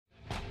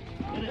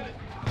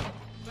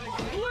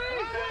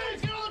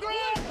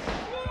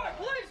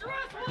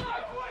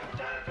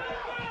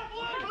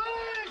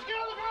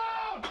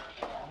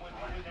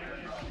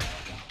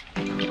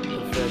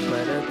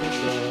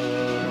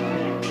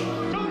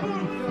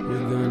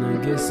We're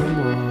gonna get some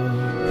more.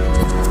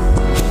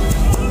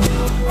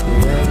 We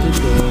at the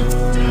door.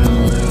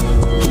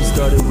 We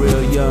started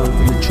real young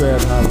from the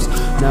trap house.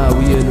 Now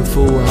we in a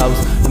full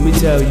house. Let me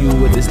tell you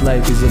what this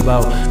life is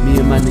about. Me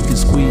and my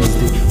niggas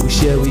squeezed it. We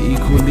share it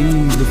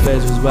equally. The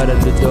feds was right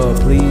at the door.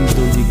 Please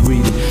don't be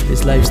greedy.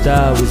 This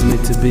lifestyle was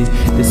meant to be.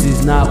 This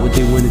is not what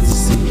they wanted to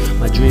see.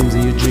 My dreams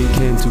and your dream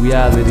came to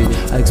reality.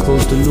 I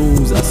exposed the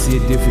news. I see a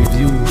different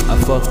view. I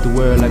fucked the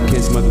world. I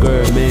kissed my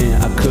girl.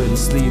 Man, I couldn't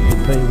sleep. The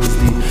pain was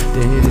deep.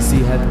 The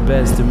Hennessy had the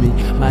best of me.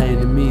 My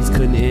enemies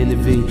couldn't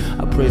intervene.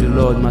 I pray the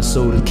Lord my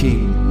soul to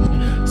keep.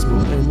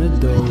 Smoking the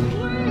dough.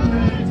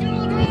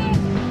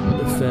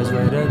 The feds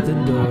right at the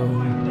door.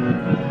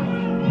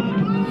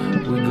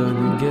 We're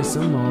gonna get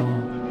some more.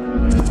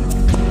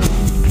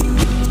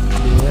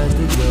 They at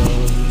the door.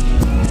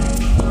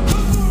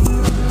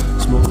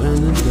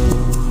 Smoking the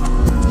dough.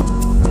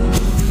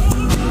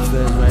 The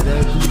feds right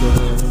at the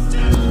door.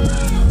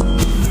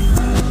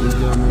 We're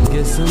gonna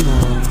get some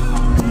more.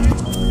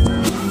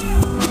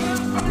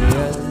 They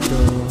at the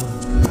door.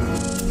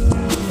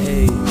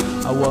 Hey,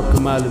 I walk a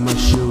mile in my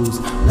shoes.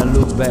 Now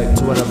look back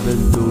to what I've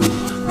been through.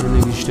 The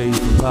nigga straight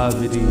from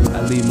poverty.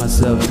 I lead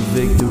myself to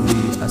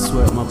victory. I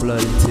sweat my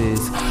blood and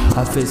tears.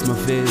 I faced my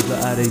fears,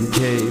 but I didn't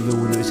care.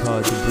 Even when it was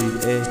hard to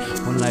breathe air.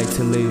 One life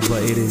to live,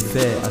 but it ain't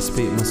fair. I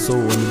spit my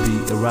soul on the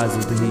beat. It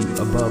rises the heat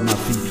above my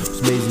feet. It was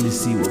amazing to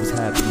see what was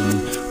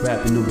happening.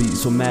 Rapping the beat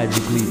so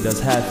magically. That's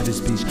half of the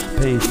speech.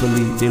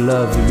 Painfully, they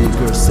loving me.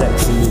 Girl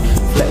sexing me.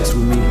 Flex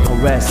with me.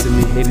 Harassing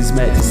me. Haters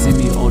mad to see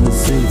me on the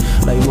scene.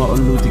 Like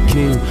Martin Luther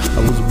King. I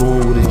was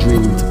born with a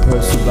dream. To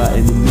pursue by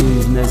any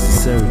means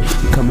necessary.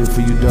 I'm coming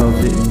for you, dog,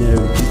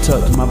 veterinary. You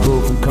talked to my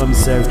bro from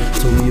commissary.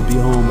 Told me you'd be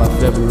home by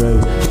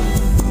February.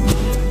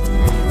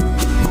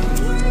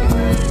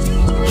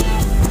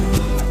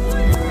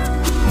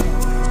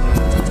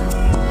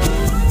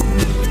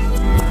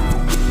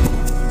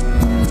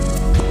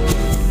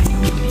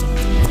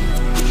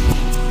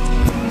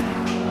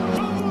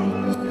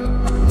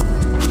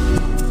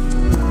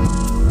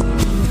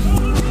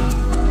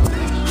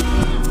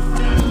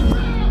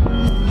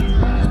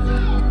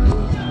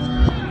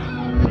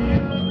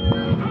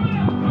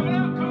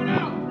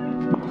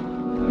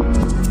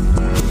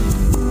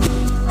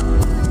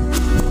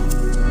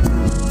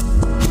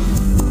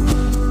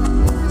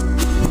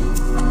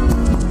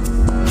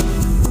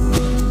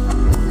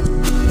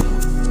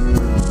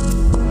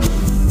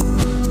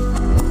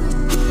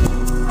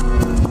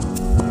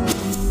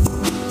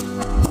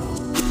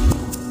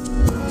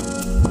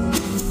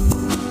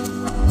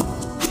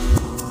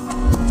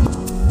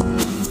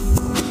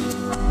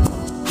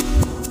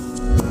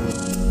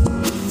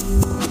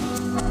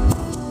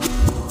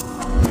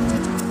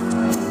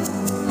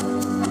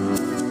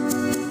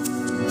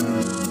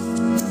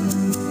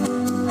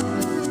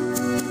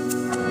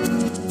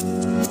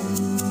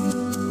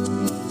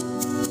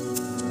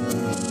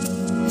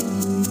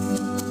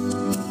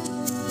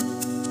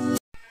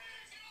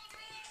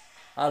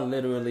 I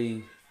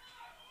literally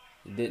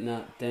did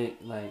not think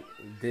like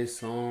this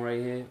song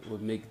right here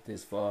would make it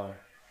this far.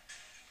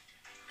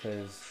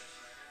 Cause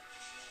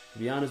to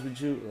be honest with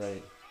you,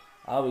 like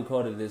I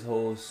recorded this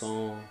whole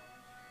song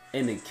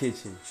in the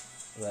kitchen.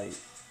 Like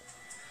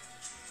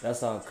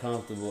that's how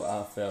comfortable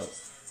I felt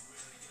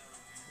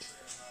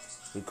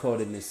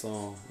recording this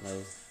song.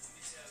 Like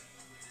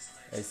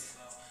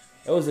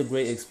it was a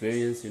great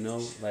experience, you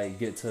know, like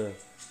get to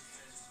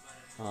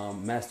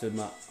master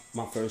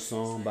my first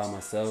song by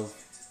myself.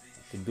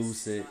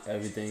 Produce it,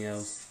 everything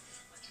else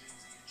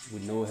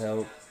with no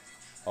help,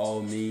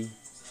 all me.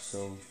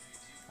 So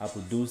I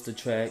produced the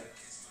track,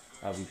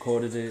 I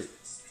recorded it,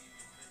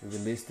 and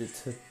released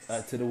it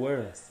to the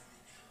world.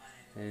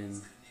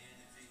 And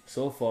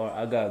so far,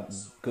 I got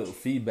good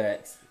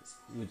feedbacks,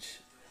 which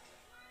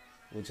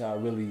I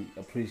really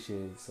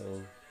appreciate.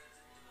 So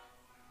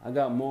I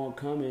got more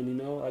coming, you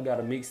know. I got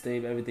a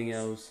mixtape, everything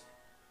else.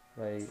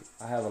 Like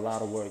I have a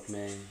lot of work,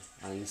 man.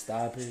 I ain't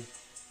stopping.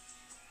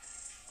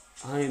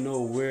 I ain't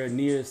nowhere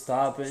near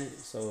stopping,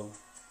 so,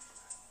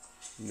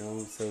 you know,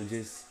 so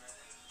just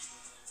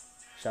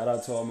shout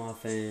out to all my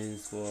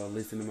fans for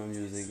listening to my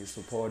music and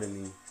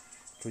supporting me.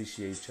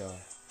 Appreciate y'all.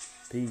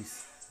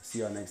 Peace. See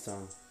y'all next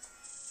time.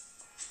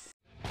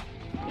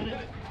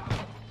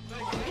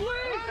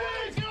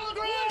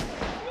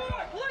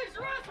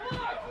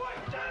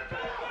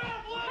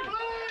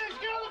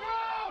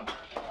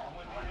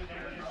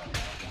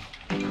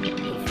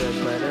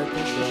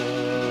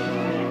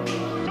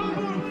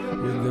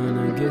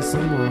 Get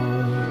some more. We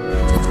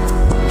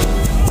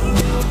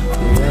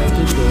at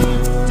the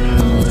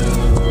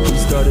door. We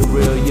started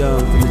real young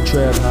from the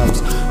trap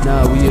house.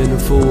 Now we in a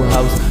full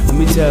house. Let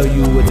me tell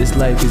you what this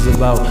life is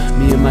about.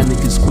 Me and my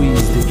niggas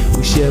squeezed it.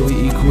 We share it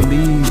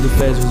equally. The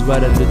feds was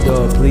right at the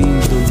door.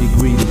 Please don't be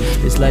greedy.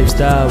 This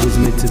lifestyle was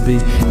meant to be.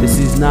 This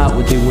is not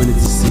what they wanted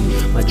to see.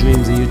 My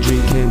dreams and your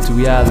dream came to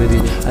reality.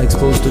 I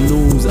exposed the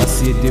news. I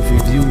see a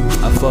different view.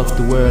 I fucked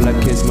the world. I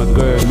kissed my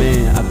girl.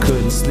 Man, I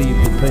couldn't sleep.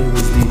 The pain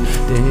was deep.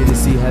 The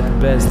Hennessy had the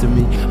best of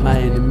me. My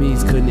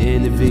enemies couldn't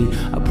intervene.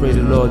 I pray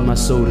the Lord my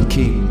soul to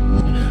keep.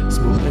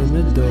 Smoke in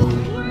the door.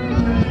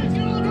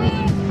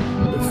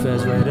 The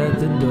feds right at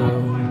the door.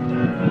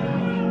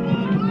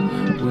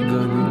 We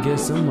gonna get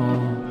some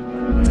more.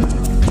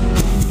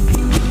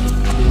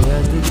 They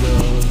at the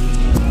door.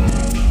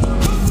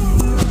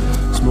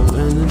 Smoke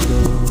in the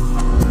door.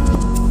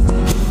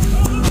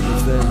 The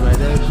feds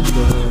right at the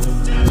door.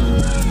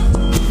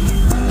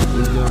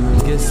 We gonna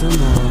get some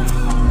more.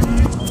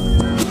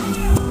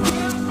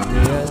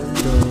 They at the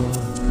door.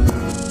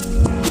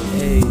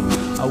 Hey,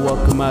 I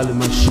walk a mile in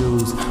my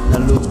shoes. Now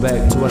look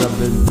back to what I've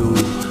been through.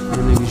 The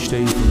nigga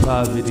straight from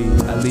poverty.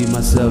 I lead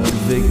myself to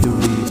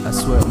victory. I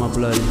sweat my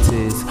blood and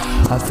tears.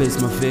 I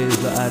face my fears,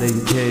 but I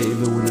didn't care.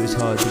 Even when it was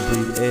hard to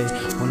breathe air.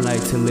 One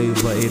life to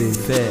live, but it ain't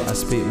fair. I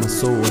spit my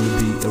soul on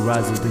the beat. It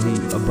rises the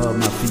heat above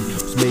my feet.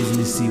 It was amazing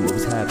to see what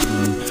was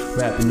happening.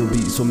 Rapping the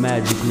beat so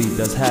magically.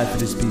 Does half of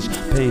the speech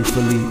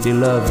painfully. They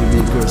loving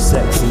me, girl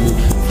sexing me.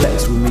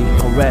 Flex with me,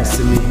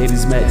 harassing me.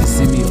 Haters mad to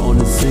see me on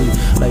the scene.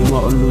 Like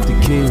Martin Luther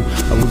King.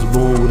 I was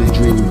born with a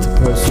dream to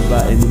pursue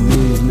by any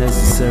means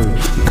necessary.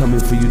 I'm coming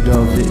for you,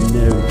 dog,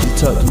 veterinary. You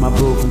talked to my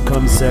bro from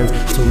commissary.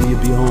 Told me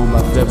you'd be home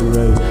by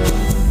February.